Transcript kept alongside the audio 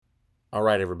All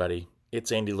right, everybody.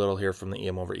 It's Andy Little here from the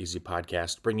EM Over Easy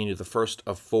podcast, bringing you the first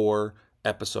of 4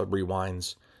 episode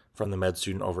rewinds from the Med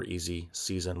Student Over Easy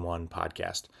Season 1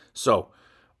 podcast. So,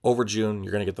 over June,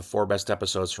 you're going to get the 4 best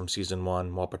episodes from Season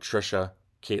 1, while Patricia,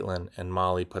 Caitlin, and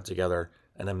Molly put together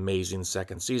an amazing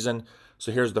second season.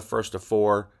 So here's the first of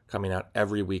 4 coming out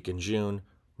every week in June,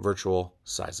 Virtual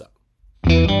Size Up.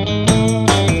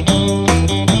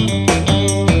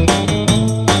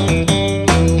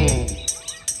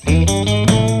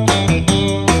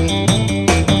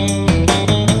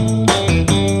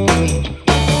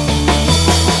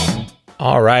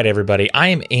 All right, everybody. I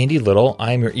am Andy Little.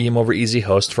 I am your EM Over Easy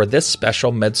host for this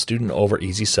special Med Student Over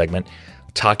Easy segment,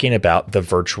 talking about the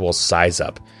virtual size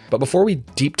up. But before we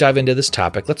deep dive into this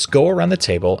topic, let's go around the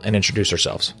table and introduce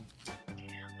ourselves.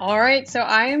 All right, so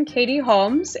I am Katie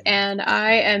Holmes, and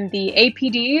I am the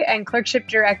APD and Clerkship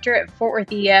Director at Fort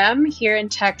Worth EM here in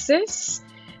Texas.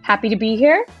 Happy to be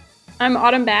here. I'm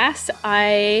Autumn Bass.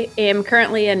 I am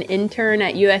currently an intern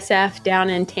at USF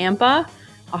down in Tampa.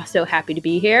 Also happy to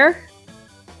be here.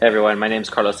 Hey everyone, my name is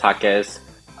Carlos Jaquez.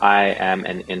 I am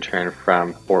an intern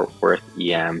from Fort Worth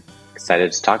EM.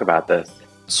 Excited to talk about this.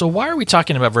 So why are we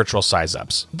talking about virtual size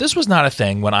ups? This was not a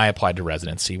thing when I applied to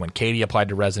residency, when Katie applied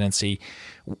to residency.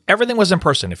 Everything was in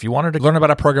person. If you wanted to learn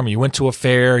about a program, you went to a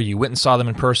fair, you went and saw them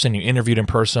in person, you interviewed in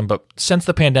person. But since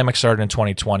the pandemic started in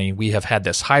 2020, we have had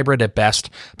this hybrid at best,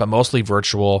 but mostly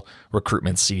virtual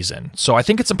recruitment season. So I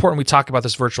think it's important we talk about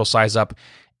this virtual size up.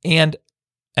 And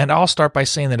I'll start by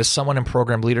saying that as someone in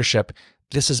program leadership,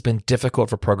 this has been difficult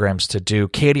for programs to do.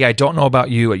 Katie, I don't know about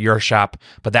you at your shop,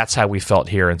 but that's how we felt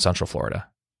here in Central Florida.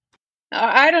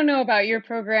 I don't know about your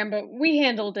program, but we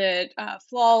handled it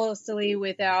flawlessly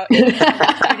without any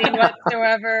troubleshooting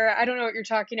whatsoever. I don't know what you're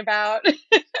talking about.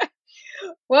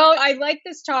 Well, I like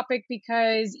this topic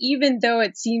because even though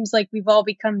it seems like we've all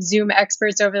become Zoom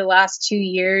experts over the last 2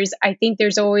 years, I think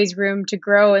there's always room to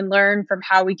grow and learn from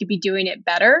how we could be doing it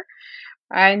better.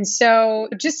 And so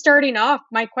just starting off,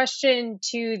 my question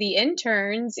to the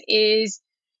interns is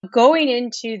going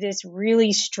into this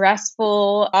really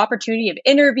stressful opportunity of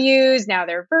interviews. Now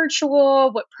they're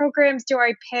virtual. What programs do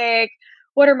I pick?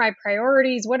 What are my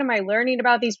priorities? What am I learning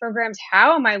about these programs?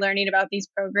 How am I learning about these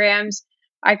programs?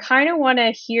 I kind of want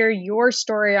to hear your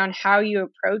story on how you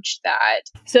approach that.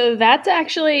 So that's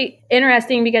actually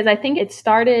interesting because I think it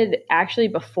started actually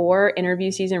before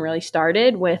interview season really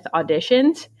started with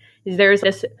auditions. There's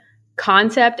this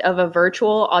concept of a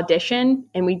virtual audition,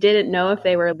 and we didn't know if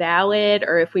they were valid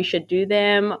or if we should do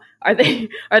them. Are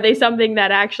they something that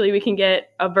actually we can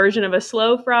get a version of a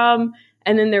slow from?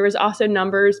 And then there was also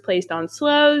numbers placed on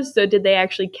slows. So did they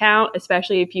actually count,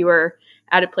 especially if you were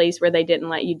at a place where they didn't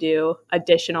let you do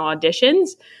additional auditions?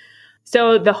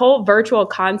 So the whole virtual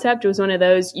concept was one of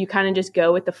those, you kind of just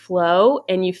go with the flow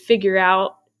and you figure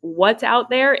out what's out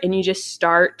there and you just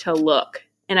start to look.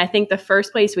 And I think the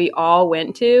first place we all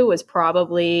went to was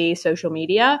probably social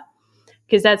media,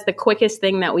 because that's the quickest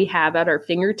thing that we have at our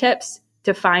fingertips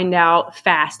to find out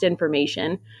fast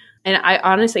information. And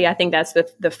I think that's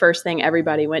the first thing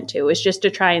everybody went to, was just to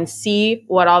try and see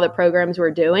what all the programs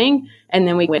were doing. And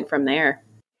then we went from there.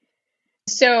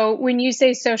 So when you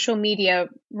say social media,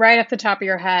 right off the top of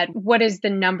your head, what is the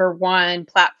number one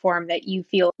platform that you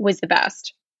feel was the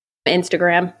best?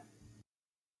 Instagram.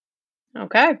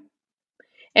 Okay.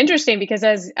 Interesting, because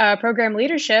as program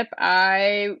leadership,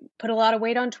 I put a lot of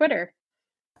weight on Twitter.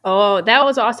 Oh, that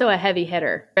was also a heavy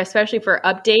hitter, especially for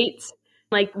updates.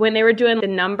 Like when they were doing the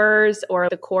numbers or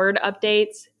the cord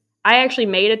updates, I actually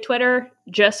made a Twitter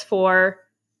just for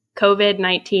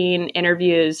COVID-19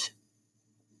 interviews.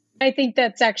 I think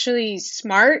that's actually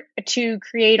smart to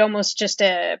create almost just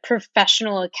a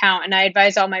professional account. And I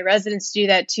advise all my residents to do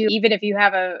that too. Even if you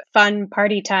have a fun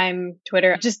party time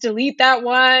Twitter, just delete that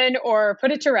one or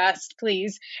put it to rest,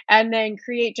 please. And then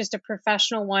create just a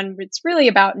professional one. It's really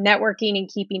about networking and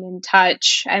keeping in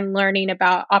touch and learning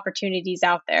about opportunities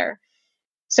out there.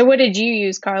 So what did you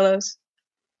use, Carlos?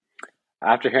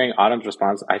 After hearing Autumn's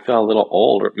response, I feel a little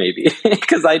old maybe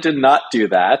because I did not do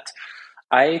that.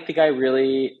 I think I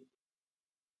really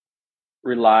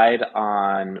relied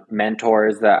on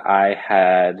mentors that I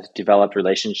had developed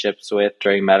relationships with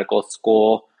during medical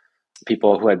school,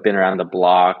 people who had been around the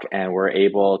block and were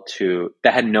able to,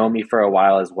 that had known me for a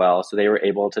while as well. So they were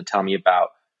able to tell me about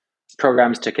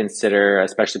programs to consider,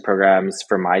 especially programs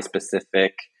for my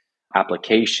specific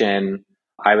application.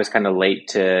 I was kind of late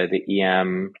to the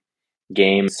EM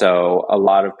game, so a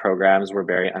lot of programs were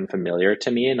very unfamiliar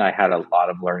to me and I had a lot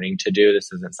of learning to do.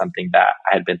 This isn't something that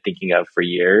I had been thinking of for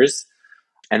years.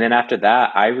 And then after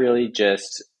that, I really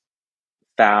just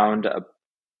found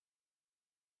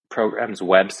programs'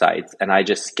 websites and I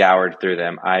just scoured through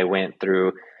them. I went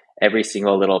through every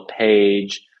single little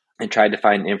page and tried to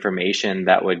find information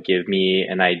that would give me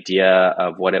an idea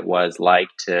of what it was like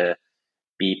to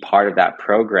be part of that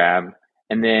program.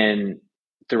 And then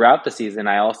throughout the season,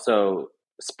 I also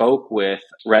spoke with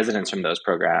residents from those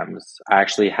programs. I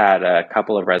actually had a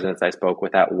couple of residents I spoke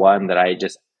with at one that I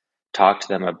just talked to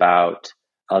them about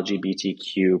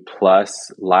LGBTQ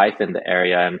plus life in the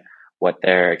area and what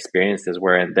their experiences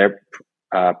were. And their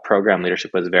program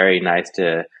leadership was very nice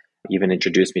to even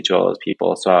introduce me to all those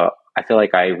people. So I feel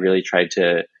like I really tried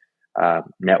to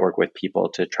network with people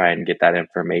to try and get that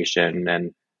information.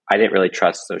 And I didn't really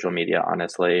trust social media,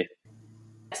 honestly.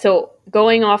 So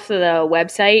going off of the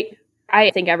website,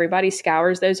 I think everybody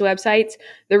scours those websites.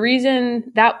 The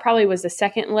reason that probably was the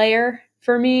second layer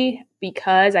for me,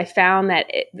 because I found that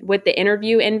with the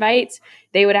interview invites,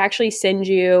 they would actually send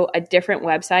you a different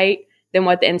website than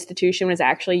what the institution was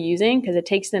actually using, because it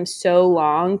takes them so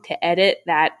long to edit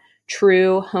that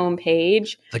true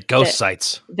homepage. The ghost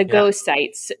sites. The ghost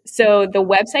sites. So the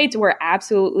websites were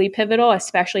absolutely pivotal,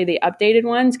 especially the updated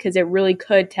ones, because it really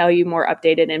could tell you more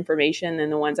updated information than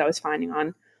the ones I was finding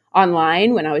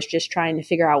online when I was just trying to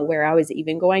figure out where I was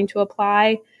even going to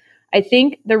apply. I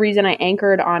think the reason I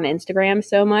anchored on Instagram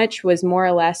so much was more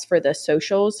or less for the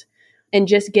socials and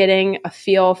just getting a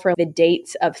feel for the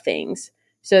dates of things.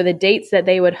 So the dates that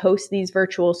they would host these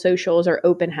virtual socials or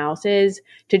open houses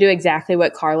to do exactly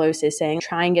what Carlos is saying,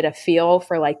 try and get a feel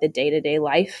for like the day-to-day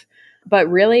life. But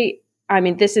really, I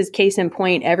mean, this is case in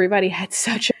point. Everybody had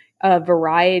such a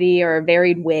variety or a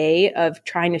varied way of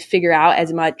trying to figure out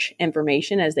as much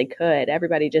information as they could.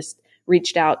 Everybody just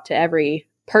reached out to every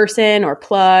person or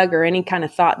plug or any kind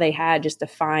of thought they had just to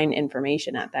find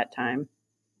information at that time.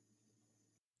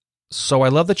 So I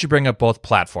love that you bring up both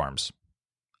platforms.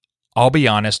 I'll be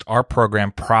honest, our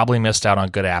program probably missed out on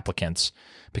good applicants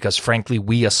because, frankly,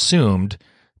 we assumed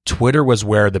Twitter was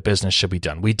where the business should be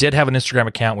done. We did have an Instagram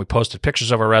account. We posted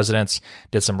pictures of our residents,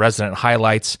 did some resident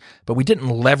highlights, but we didn't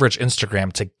leverage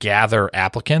Instagram to gather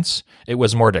applicants. It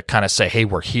was more to kind of say, hey,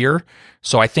 we're here.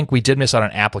 So I think we did miss out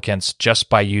on applicants just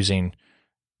by using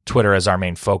Twitter as our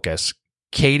main focus.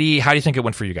 Katie, how do you think it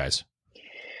went for you guys?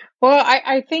 Well,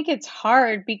 I think it's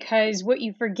hard because what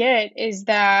you forget is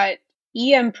that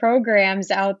EM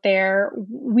programs out there,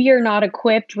 we are not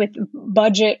equipped with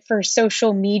budget for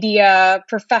social media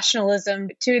professionalism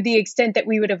to the extent that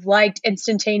we would have liked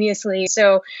instantaneously.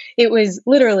 So it was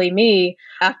literally me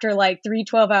after like 3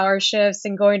 12-hour shifts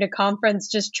and going to conference,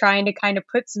 just trying to kind of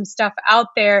put some stuff out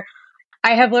there.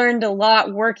 I have learned a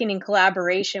lot working in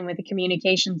collaboration with the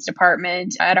communications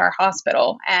department at our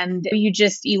hospital, and you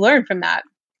learn from that.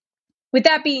 With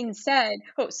that being said,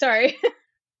 sorry.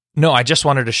 No, I just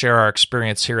wanted to share our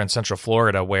experience here in Central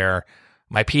Florida where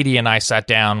my PD and I sat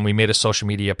down, we made a social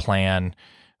media plan,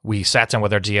 we sat down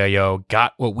with our DIO,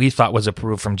 got what we thought was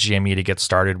approved from GME to get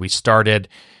started. We started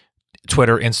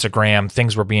Twitter, Instagram,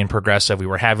 things were being progressive. We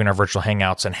were having our virtual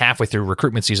hangouts, and halfway through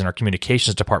recruitment season, our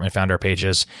communications department found our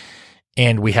pages,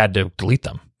 and we had to delete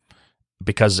them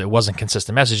because it wasn't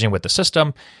consistent messaging with the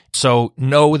system. So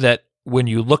know that when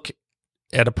you look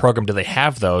at a program, do they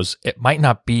have those? It might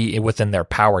not be within their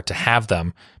power to have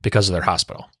them because of their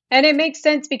hospital. And it makes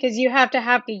sense because you have to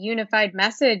have the unified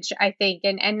message, I think.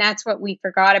 And that's what we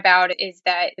forgot about, is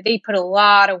that they put a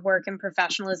lot of work and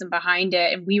professionalism behind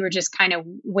it. And we were just kind of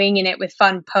winging it with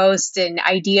fun posts and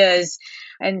ideas.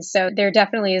 And so there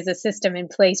definitely is a system in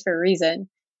place for a reason.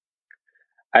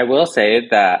 I will say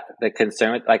that the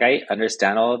concern with, like, I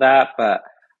understand all of that, but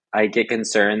I get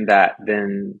concerned that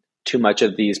then too much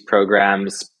of these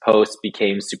programs posts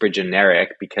became super generic,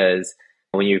 because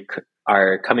when you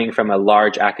are coming from a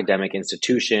large academic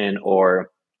institution or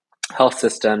health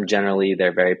system, generally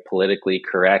they're very politically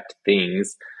correct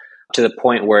things to the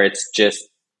point where it's just,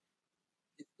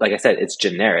 like I said, it's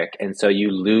generic. And so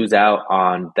you lose out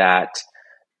on that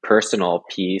personal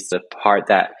piece, the part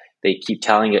that they keep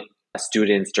telling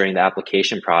students during the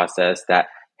application process that,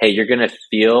 hey, you're going to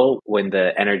feel when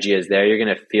the energy is there, you're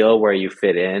going to feel where you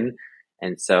fit in.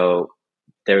 And so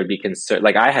there would be concern.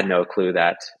 Like, I had no clue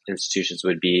that institutions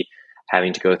would be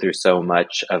having to go through so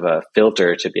much of a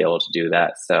filter to be able to do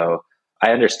that. So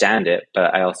I understand it,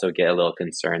 but I also get a little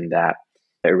concerned that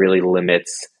it really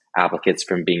limits applicants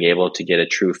from being able to get a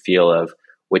true feel of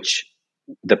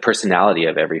the personality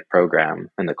of every program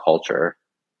and the culture.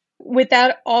 With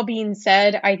that all being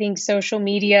said, I think social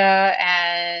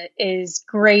media is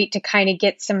great to kind of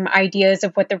get some ideas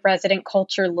of what the resident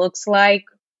culture looks like,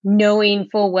 knowing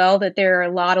full well that there are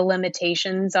a lot of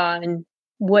limitations on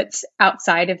what's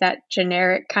outside of that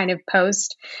generic kind of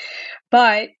post.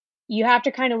 But you have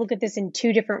to kind of look at this in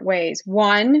two different ways.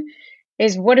 One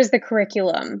is, what is the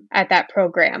curriculum at that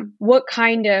program? What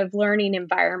kind of learning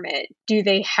environment do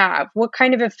they have? What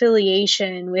kind of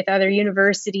affiliation with other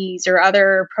universities or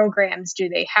other programs do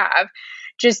they have?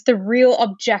 Just the real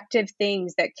objective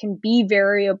things that can be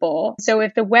variable. So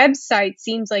if the website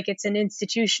seems like it's an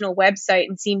institutional website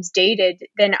and seems dated,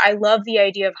 then I love the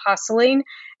idea of hustling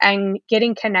and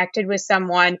getting connected with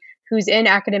someone who's in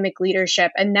academic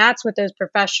leadership. And that's what those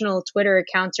professional Twitter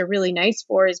accounts are really nice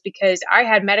for, is because I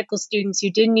had medical students who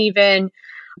didn't even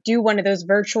do one of those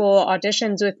virtual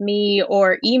auditions with me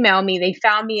or email me. They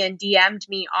found me and DM'd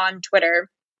me on Twitter.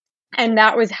 And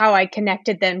that was how I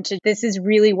connected them to, this is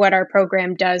really what our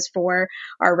program does for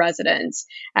our residents.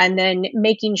 And then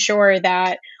making sure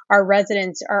that our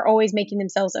residents are always making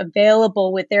themselves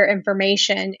available with their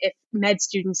information if med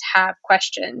students have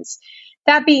questions.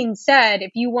 That being said,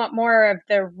 if you want more of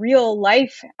the real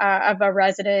life of a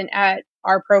resident at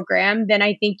our program, then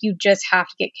I think you just have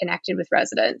to get connected with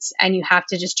residents, and you have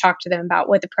to just talk to them about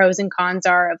what the pros and cons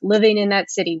are of living in that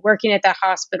city, working at that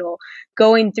hospital,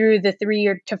 going through the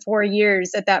 3 to 4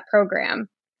 years at that program.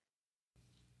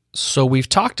 So we've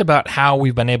talked about how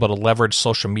we've been able to leverage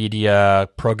social media,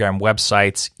 program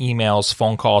websites, emails,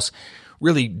 phone calls,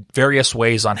 really various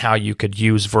ways on how you could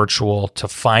use virtual to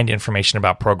find information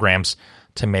about programs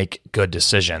to make good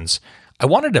decisions. I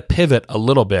wanted to pivot a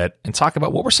little bit and talk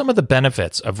about what were some of the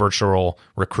benefits of virtual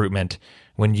recruitment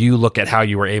when you look at how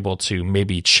you were able to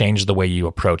maybe change the way you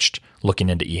approached looking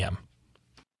into EM.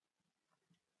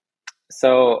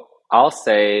 So I'll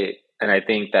say, and I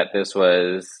think that this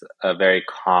was a very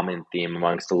common theme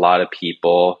amongst a lot of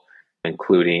people,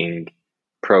 including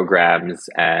programs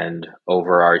and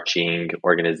overarching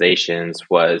organizations,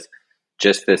 was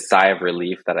just this sigh of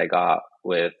relief that I got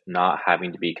with not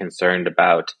having to be concerned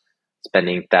about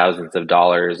spending thousands of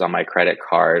dollars on my credit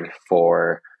card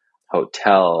for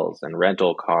hotels and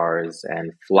rental cars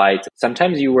and flights.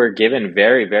 Sometimes you were given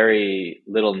very, very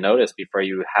little notice before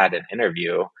you had an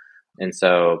interview. And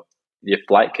so your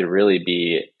flight could really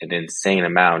be an insane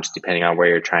amount depending on where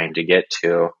you're trying to get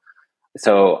to.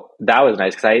 So that was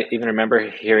nice, because I even remember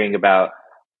hearing about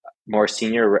more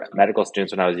senior medical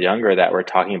students when I was younger that were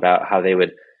talking about how they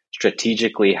would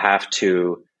strategically have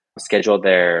to schedule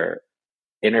their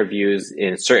interviews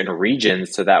in certain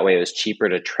regions so that way it was cheaper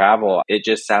to travel. It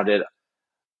just sounded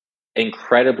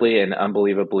incredibly and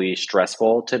unbelievably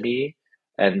stressful to me.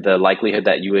 And the likelihood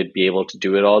that you would be able to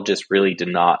do it all just really did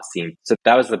not seem. So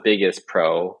that was the biggest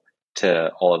pro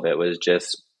to all of it, was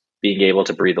just being able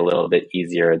to breathe a little bit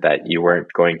easier, that you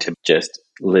weren't going to just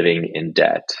living in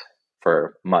debt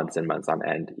for months and months on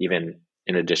end, even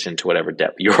in addition to whatever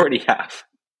debt you already have.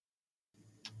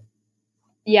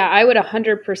 Yeah, I would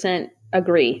 100%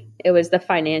 agree. It was the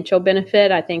financial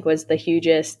benefit, I think, was the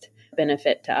hugest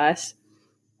benefit to us.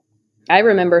 I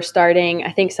remember starting,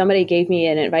 I think somebody gave me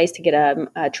an advice to get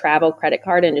a travel credit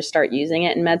card and just start using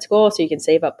it in med school so you can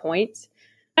save up points.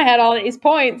 I had all these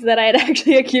points that I had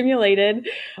actually accumulated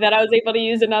that I was able to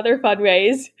use in other fun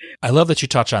ways. I love that you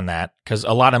touch on that, because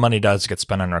a lot of money does get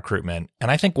spent on recruitment.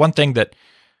 And I think one thing that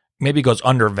maybe goes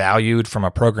undervalued from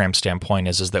a program standpoint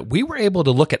is that we were able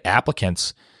to look at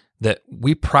applicants that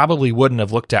we probably wouldn't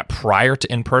have looked at prior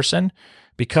to in-person,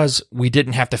 because we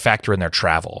didn't have to factor in their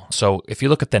travel. So if you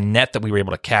look at the net that we were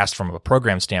able to cast from a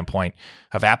program standpoint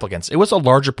of applicants, it was a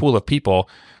larger pool of people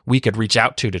we could reach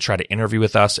out to try to interview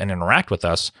with us and interact with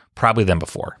us probably than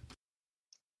before.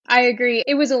 I agree.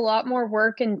 It was a lot more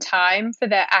work and time for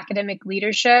the academic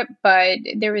leadership, but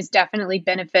there was definitely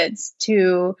benefits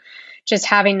to just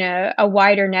having a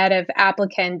wider net of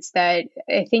applicants that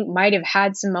I think might have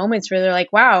had some moments where they're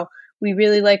like, wow, we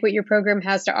really like what your program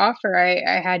has to offer.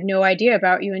 I had no idea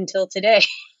about you until today.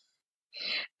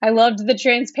 I loved the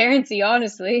transparency,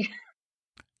 honestly.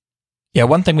 Yeah,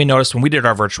 one thing we noticed when we did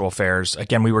our virtual fairs,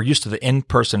 again, we were used to the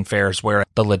in-person fairs where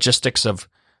the logistics of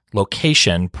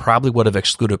location probably would have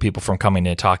excluded people from coming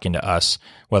and talking to us,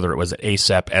 whether it was at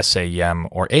ACEP, SAEM,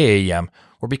 or AAEM,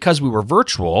 or because we were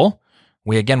virtual,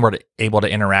 we again were able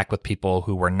to interact with people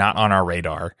who were not on our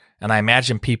radar. And I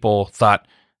imagine people thought,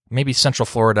 maybe Central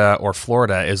Florida or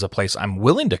Florida is a place I'm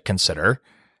willing to consider,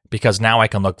 because now I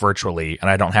can look virtually and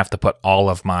I don't have to put all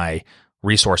of my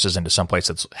resources into some place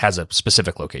that has a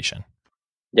specific location.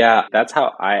 Yeah, that's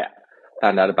how I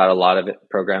found out about a lot of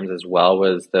programs as well,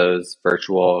 was those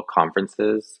virtual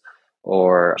conferences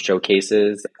or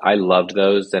showcases. I loved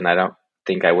those, and I don't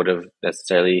think I would have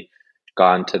necessarily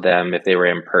gone to them if they were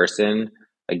in person.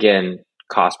 Again,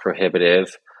 cost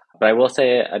prohibitive. But I will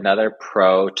say another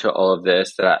pro to all of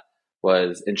this that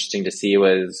was interesting to see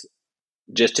was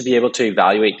just to be able to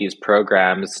evaluate these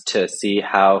programs to see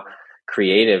how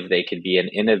creative they could be and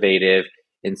innovative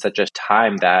in such a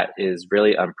time that is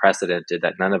really unprecedented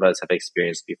that none of us have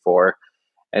experienced before.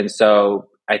 And so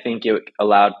I think it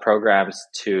allowed programs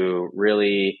to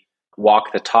really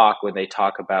walk the talk when they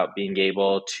talk about being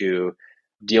able to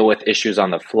deal with issues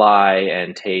on the fly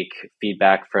and take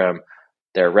feedback from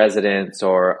their residents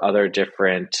or other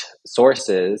different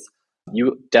sources.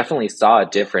 You definitely saw a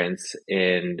difference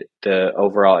in the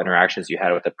overall interactions you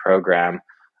had with the program,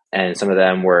 and some of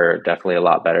them were definitely a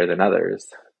lot better than others.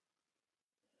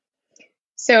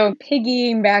 So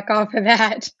piggying back off of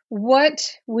that,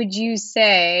 what would you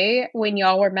say when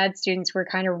y'all were med students were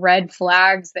kind of red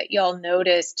flags that y'all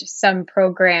noticed some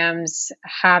programs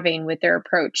having with their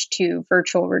approach to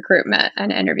virtual recruitment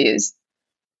and interviews?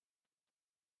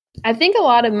 I think a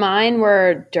lot of mine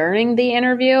were during the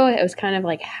interview. It was kind of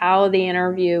like how the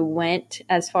interview went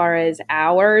as far as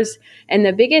hours. And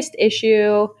the biggest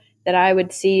issue that I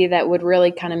would see that would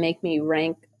really kind of make me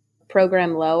rank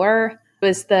program lower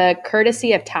was the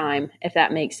courtesy of time, if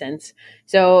that makes sense.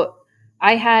 So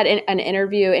I had an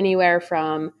interview anywhere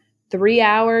from 3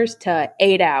 hours to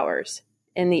 8 hours.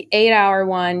 And the 8-hour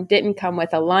one didn't come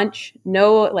with a lunch,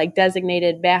 no like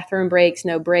designated bathroom breaks,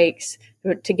 no breaks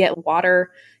to get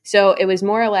water. So it was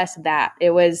more or less that. It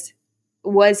was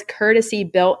courtesy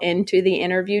built into the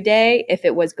interview day if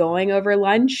it was going over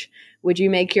lunch? Would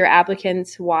you make your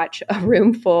applicants watch a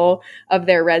room full of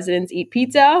their residents eat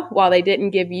pizza while they didn't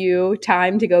give you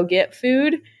time to go get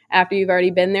food after you've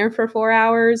already been there for 4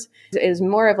 hours? It was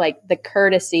more of like the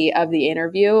courtesy of the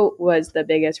interview was the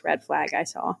biggest red flag I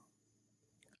saw.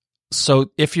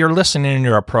 So if you're listening and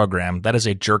you're a program, that is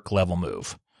a jerk level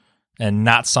move and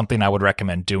not something I would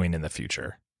recommend doing in the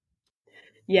future.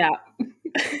 Yeah.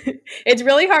 It's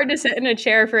really hard to sit in a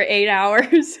chair for 8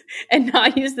 hours and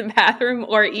not use the bathroom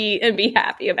or eat and be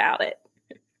happy about it.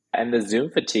 And the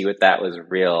Zoom fatigue with that was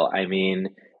real. I mean,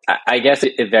 I guess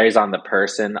it varies on the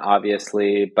person,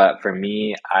 obviously, but for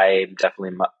me, I'm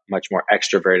definitely much more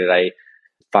extroverted. I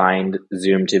find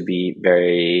Zoom to be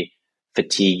very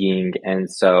fatiguing. And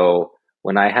so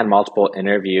when I had multiple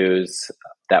interviews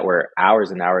that were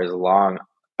hours and hours long,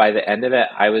 by the end of it,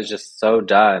 I was just so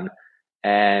done.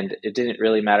 And it didn't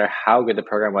really matter how good the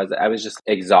program was. I was just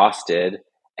exhausted.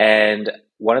 And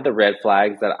one of the red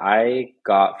flags that I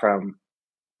got from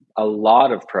a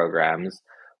lot of programs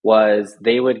was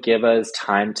they would give us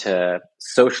time to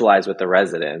socialize with the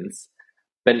residents.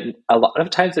 But a lot of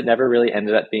times it never really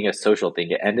ended up being a social thing.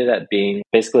 It ended up being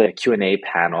basically a Q&A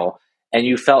panel. And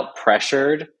you felt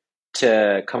pressured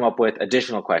to come up with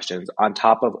additional questions on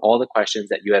top of all the questions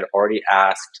that you had already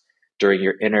asked during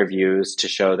your interviews to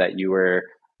show that you were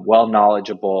well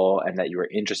knowledgeable and that you were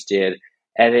interested.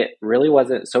 And it really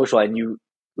wasn't social. And you,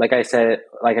 like I said,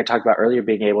 like I talked about earlier,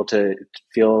 being able to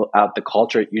feel out the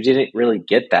culture, you didn't really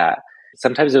get that.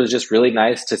 Sometimes it was just really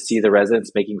nice to see the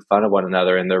residents making fun of one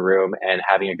another in the room and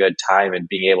having a good time and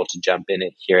being able to jump in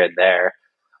it here and there.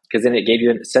 Because then it gave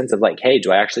you a sense of like, hey,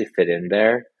 do I actually fit in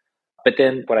there? But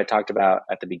then what I talked about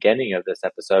at the beginning of this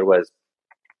episode was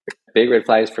big red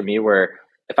flags for me were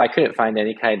if I couldn't find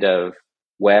any kind of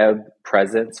web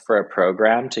presence for a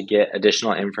program to get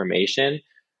additional information,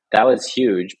 that was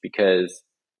huge because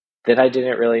then I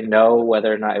didn't really know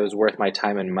whether or not it was worth my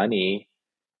time and money,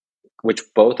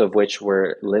 both of which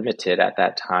were limited at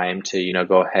that time to,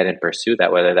 go ahead and pursue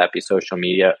that, whether that be social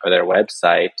media or their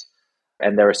website.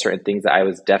 And there were certain things that I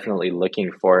was definitely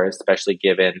looking for, especially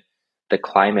given the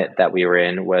climate that we were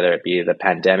in, whether it be the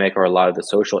pandemic or a lot of the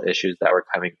social issues that were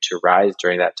coming to rise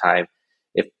during that time.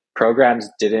 If programs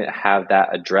didn't have that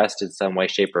addressed in some way,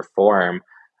 shape, or form,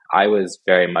 I was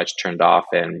very much turned off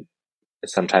and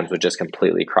sometimes would just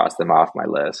completely cross them off my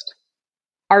list.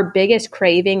 Our biggest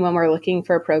craving when we're looking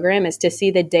for a program is to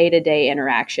see the day-to-day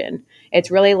interaction.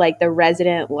 It's really like the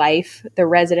resident life, the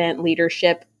resident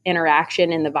leadership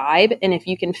interaction and the vibe. And if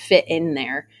you can fit in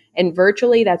there, and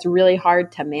virtually that's really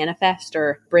hard to manifest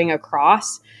or bring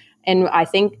across. And I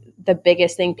think the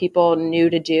biggest thing people knew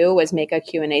to do was make a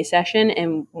Q&A session.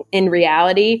 And in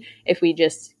reality, if we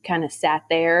just kind of sat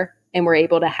there and were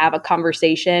able to have a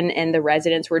conversation and the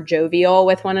residents were jovial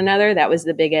with one another, that was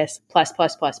the biggest plus.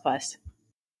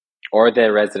 Or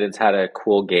the residents had a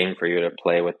cool game for you to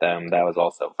play with them. That was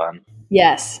also fun.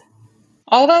 Yes.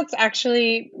 All that's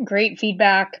actually great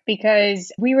feedback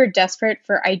because we were desperate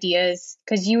for ideas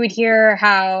because you would hear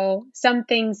how some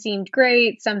things seemed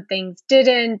great, some things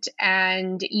didn't,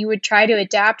 and you would try to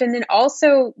adapt. And then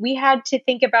also we had to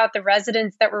think about the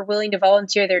residents that were willing to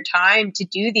volunteer their time to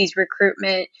do these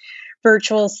recruitment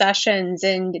virtual sessions,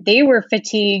 and they were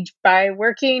fatigued by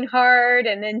working hard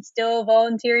and then still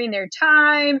volunteering their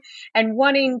time and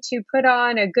wanting to put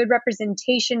on a good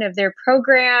representation of their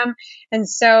program. And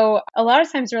so a lot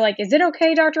of times we're like, is it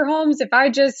okay, Dr. Holmes, if I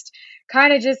just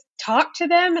kind of just talk to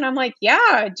them? And I'm like,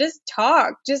 yeah, just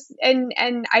talk.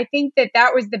 And I think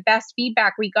that was the best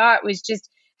feedback we got, was just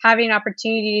having an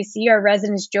opportunity to see our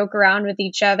residents joke around with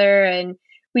each other. And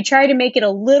we tried to make it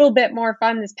a little bit more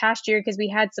fun this past year because we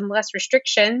had some less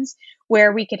restrictions,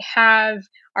 where we could have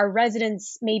our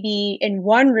residents maybe in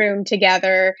one room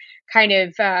together, kind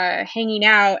of hanging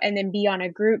out, and then be on a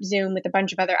group Zoom with a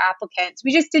bunch of other applicants.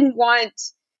 We just didn't want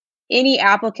any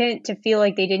applicant to feel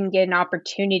like they didn't get an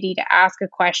opportunity to ask a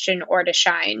question or to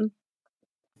shine.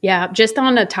 Yeah, just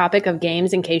on the topic of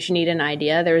games, in case you need an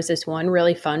idea, there was this one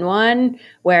really fun one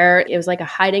where it was like a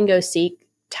hide and go seek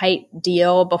type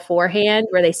deal beforehand,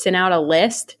 where they sent out a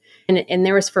list, and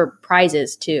there was for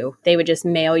prizes too. They would just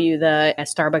mail you a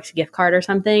Starbucks gift card or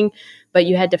something, but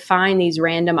you had to find these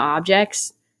random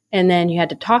objects and then you had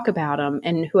to talk about them,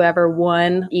 and whoever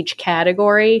won each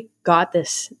category got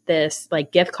this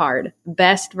like gift card.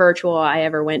 Best virtual I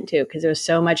ever went to, because there was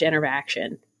so much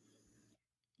interaction.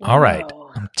 All right.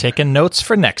 I'm taking notes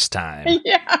for next time.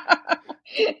 Yeah.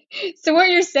 So what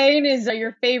you're saying is that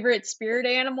your favorite spirit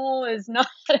animal is not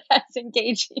as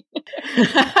engaging.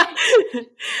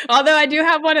 Although I do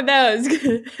have one of those,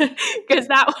 because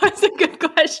that was a good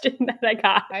question that I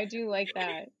got. I do like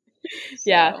that. So.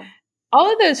 Yeah. All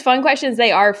of those fun questions,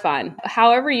 they are fun.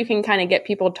 However you can kind of get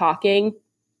people talking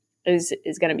is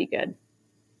going to be good.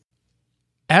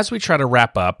 As we try to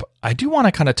wrap up, I do want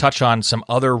to kind of touch on some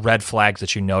other red flags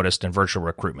that you noticed in virtual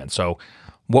recruitment. So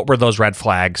what were those red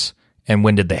flags and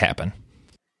when did they happen?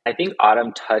 I think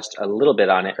Autumn touched a little bit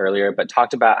on it earlier, but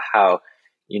talked about how,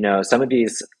 some of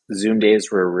these Zoom days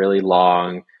were really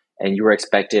long and you were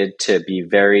expected to be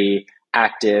very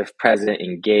active, present,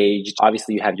 engaged.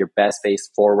 Obviously, you have your best face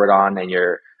forward on and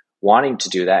you're wanting to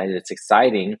do that and it's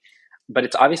exciting, but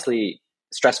it's obviously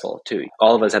stressful too.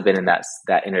 All of us have been in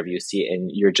that interview seat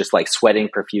and you're just like sweating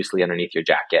profusely underneath your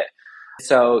jacket.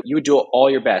 So you would do all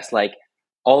your best. Like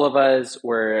all of us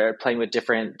were playing with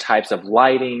different types of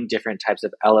lighting, different types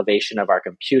of elevation of our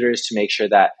computers to make sure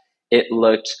that it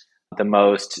looked the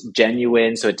most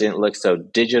genuine, so it didn't look so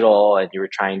digital, and you were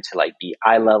trying to like be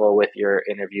eye level with your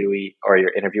interviewee or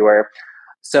your interviewer.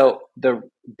 So the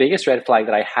biggest red flag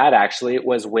that I had actually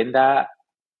was when that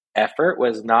effort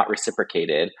was not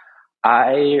reciprocated.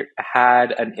 I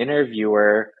had an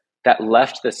interviewer that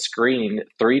left the screen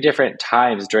 3 different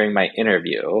times during my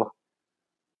interview.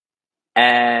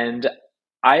 And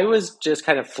I was just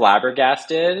kind of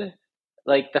flabbergasted.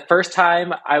 Like the first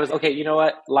time I was, okay, you know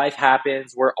what? Life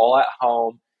happens. We're all at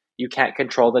home. You can't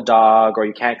control the dog or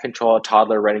you can't control a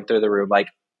toddler running through the room. Like,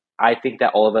 I think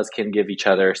that all of us can give each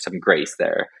other some grace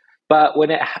there. But when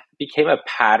it became a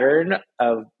pattern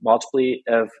of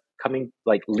coming,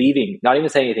 like leaving, not even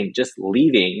saying anything, just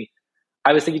leaving,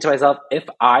 I was thinking to myself, if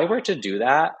I were to do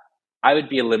that, I would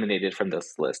be eliminated from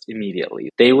this list immediately.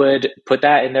 They would put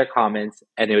that in their comments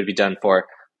and it would be done for.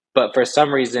 But for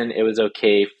some reason, it was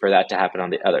okay for that to happen on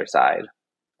the other side.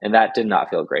 And that did not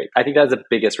feel great. I think that was the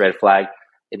biggest red flag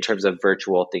in terms of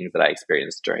virtual things that I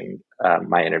experienced during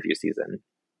my interview season.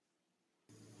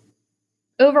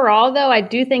 Overall, though, I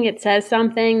do think it says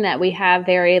something that we have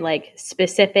very like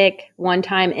specific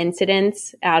one-time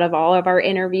incidents out of all of our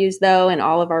interviews, though, and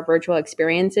all of our virtual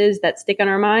experiences that stick on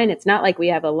our mind. It's not like we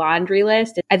have a laundry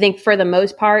list. I think for the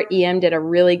most part, EM did a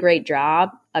really great job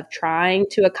of trying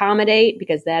to accommodate,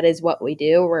 because that is what we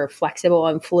do. We're flexible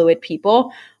and fluid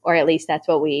people, or at least that's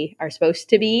what we are supposed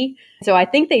to be. So I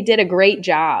think they did a great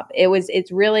job.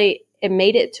 It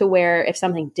made it to where if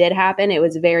something did happen, it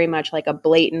was very much like a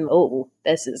blatant, oh,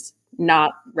 this is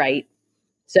not right.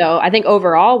 So I think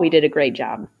overall we did a great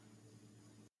job.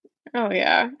 Oh,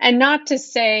 yeah. And not to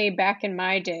say back in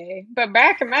my day, but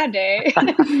back in my day,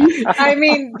 I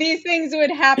mean, these things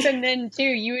would happen then too.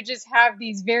 You would just have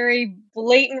these very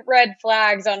blatant red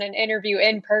flags on an interview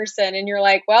in person. And you're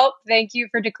like, well, thank you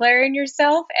for declaring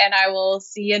yourself and I will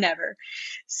see you never.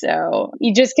 So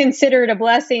you just consider it a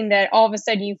blessing that all of a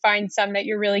sudden you find some that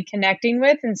you're really connecting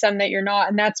with and some that you're not.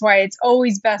 And that's why it's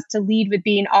always best to lead with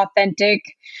being authentic,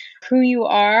 who you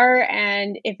are.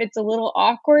 And if it's a little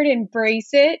awkward, embrace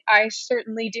it. I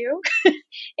certainly do.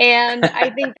 And I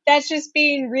think that's just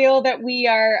being real, that we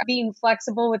are being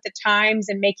flexible with the times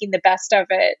and making the best of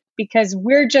it, because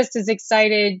we're just as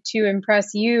excited to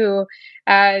impress you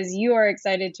as you are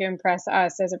excited to impress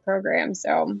us as a program.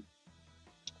 So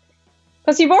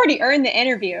plus you've already earned the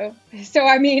interview. So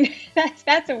I mean,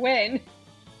 that's a win.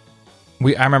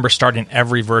 I remember starting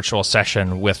every virtual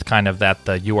session with kind of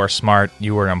the you are smart,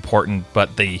 you are important, but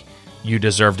you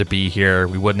deserve to be here.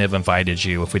 We wouldn't have invited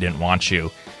you if we didn't want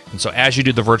you. And so as you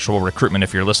do the virtual recruitment,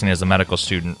 if you're listening as a medical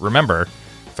student, remember,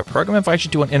 if a program invites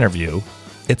you to an interview,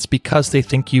 it's because they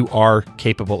think you are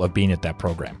capable of being at that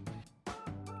program.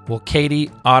 Well, Katie,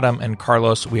 Autumn, and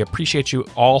Carlos, we appreciate you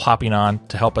all hopping on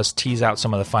to help us tease out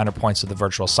some of the finer points of the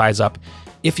virtual size up.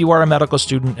 If you are a medical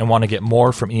student and want to get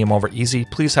more from EM Over Easy,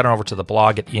 please head on over to the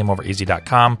blog at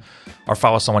emovereasy.com or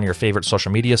follow us on one of your favorite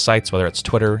social media sites, whether it's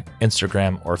Twitter,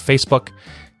 Instagram, or Facebook.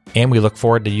 And we look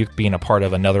forward to you being a part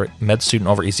of another Med Student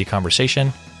Over Easy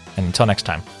conversation. And until next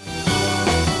time.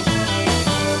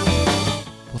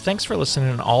 Well, thanks for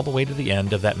listening all the way to the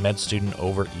end of that Med Student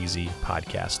Over Easy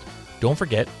podcast. Don't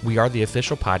forget, we are the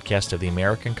official podcast of the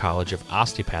American College of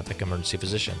Osteopathic Emergency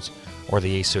Physicians, or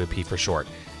the ACOEP for short.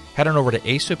 Head on over to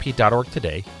acoep.org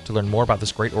today to learn more about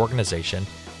this great organization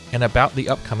and about the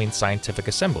upcoming Scientific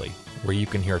Assembly, where you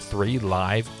can hear 3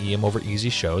 live EM Over Easy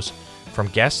shows from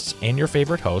guests and your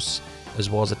favorite hosts, as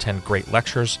well as attend great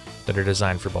lectures that are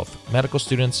designed for both medical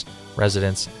students,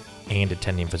 residents, and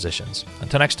attending physicians.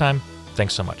 Until next time,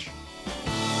 thanks so much.